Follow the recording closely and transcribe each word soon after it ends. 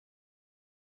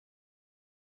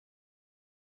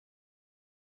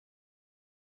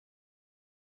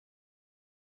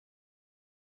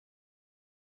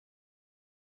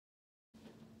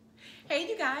Hey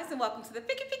you guys, and welcome to the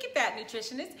PHAT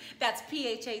Nutritionist. That's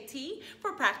PHAT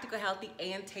for practical, healthy,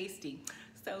 and tasty.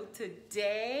 So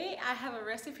today I have a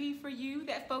recipe for you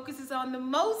that focuses on the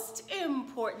most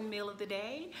important meal of the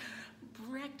day,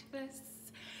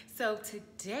 breakfast. So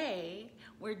today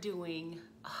we're doing,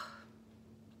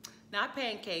 not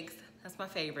pancakes, that's my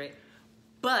favorite,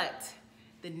 but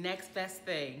the next best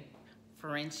thing,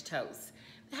 French toast.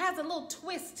 It has a little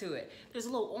twist to it. There's a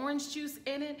little orange juice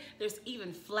in it. There's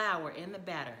even flour in the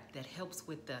batter that helps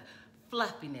with the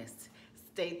fluffiness.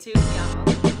 Stay tuned,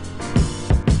 y'all.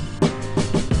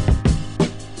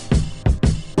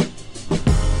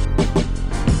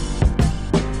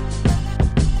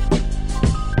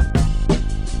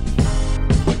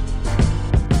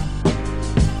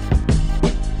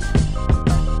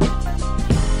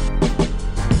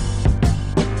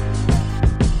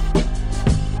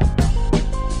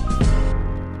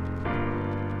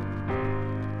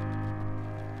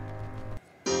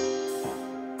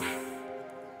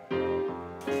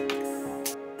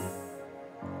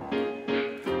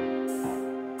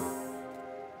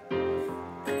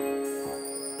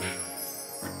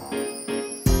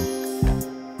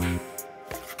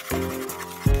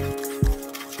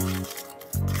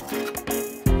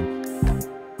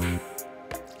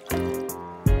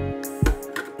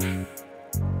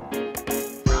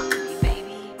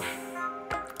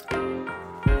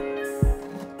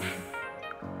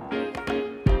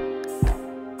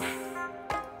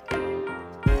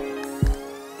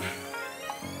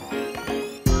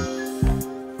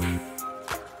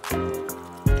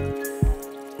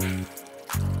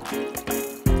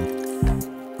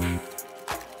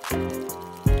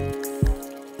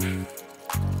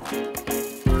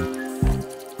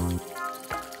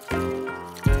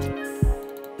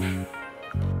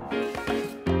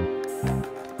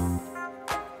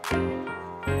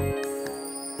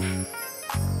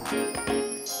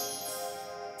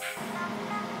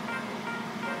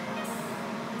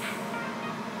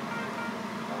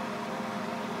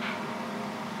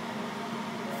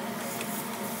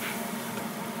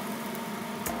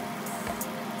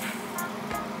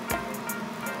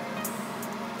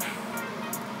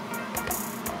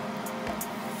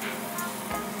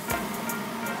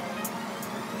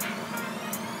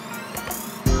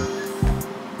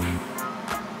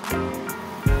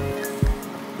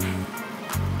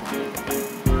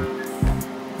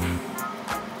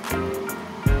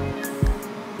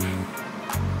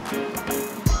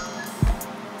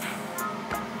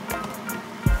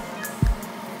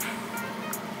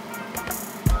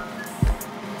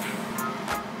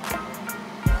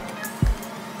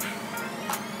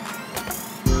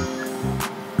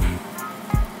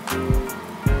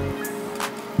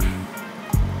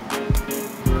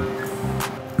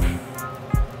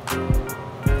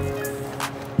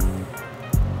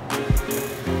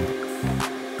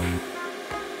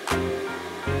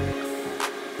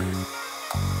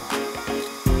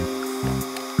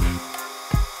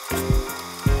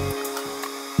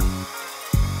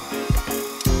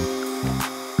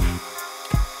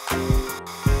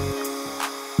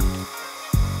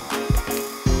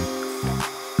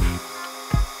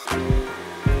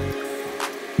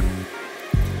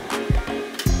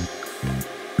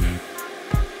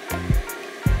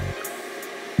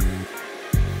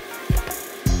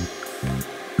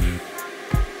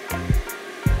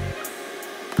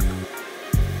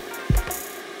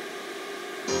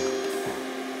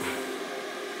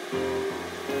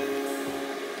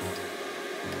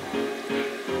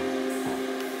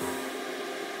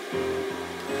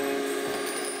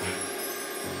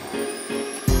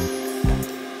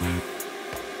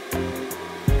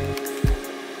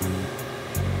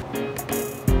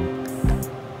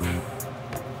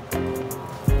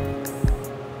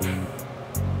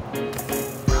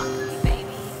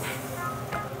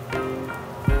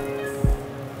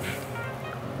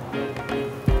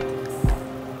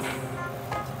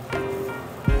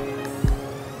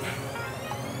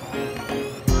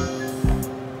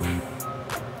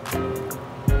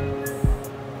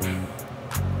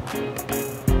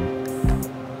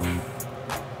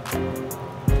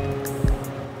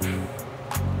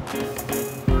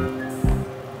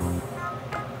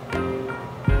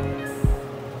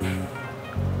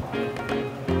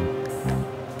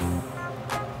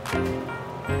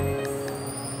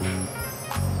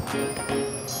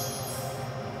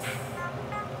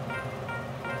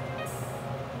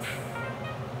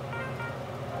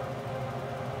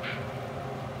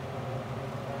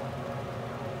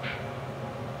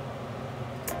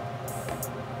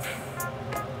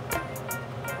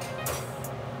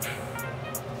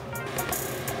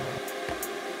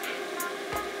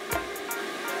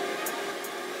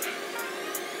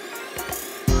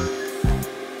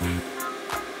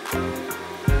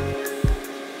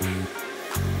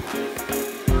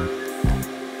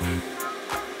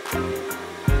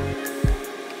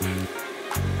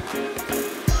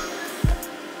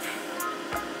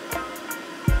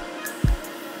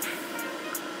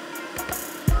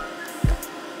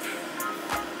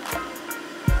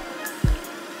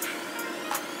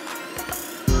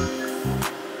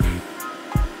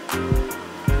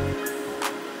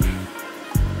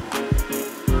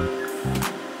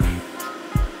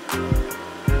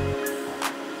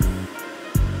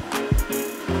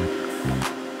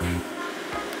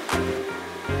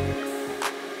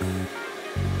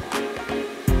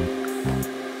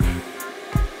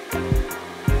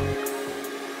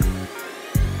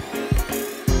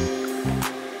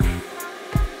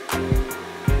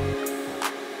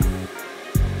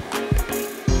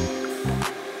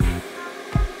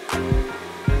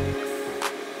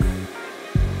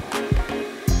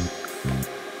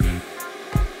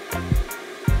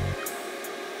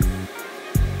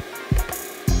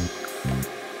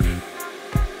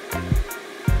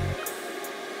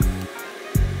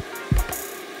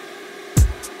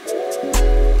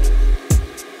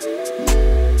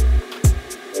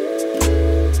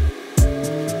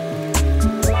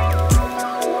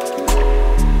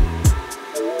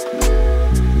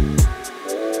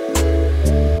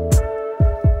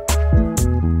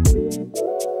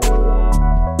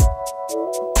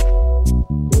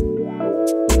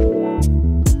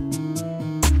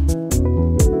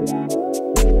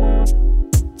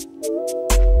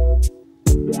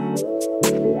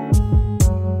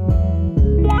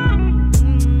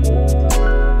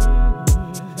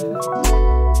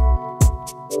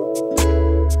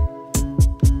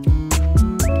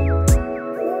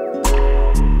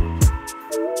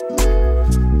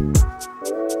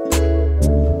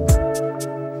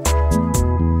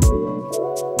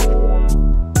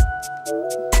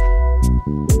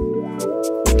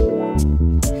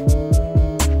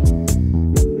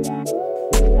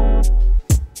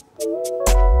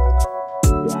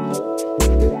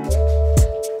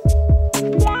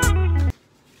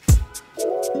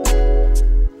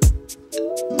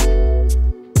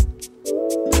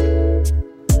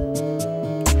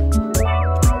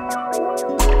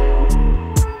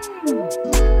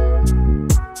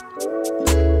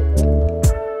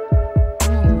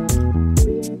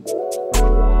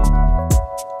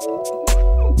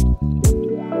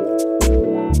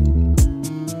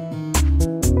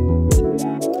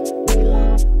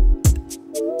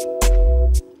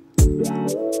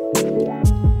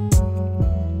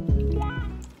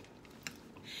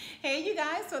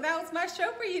 So that was my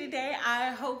show for you today.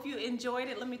 I hope you enjoyed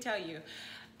it. Let me tell you,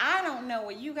 I don't know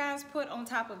what you guys put on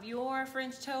top of your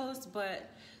French toast,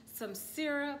 but some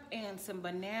syrup and some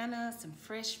bananas, some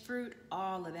fresh fruit,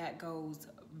 all of that goes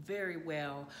very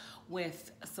well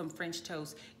with some French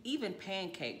toast, even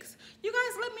pancakes. You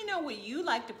guys let me know what you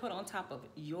like to put on top of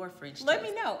your French toast. Let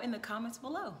me know in the comments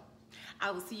below.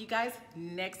 I will see you guys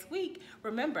next week.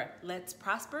 Remember, let's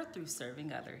prosper through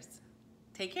serving others.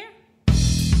 Take care.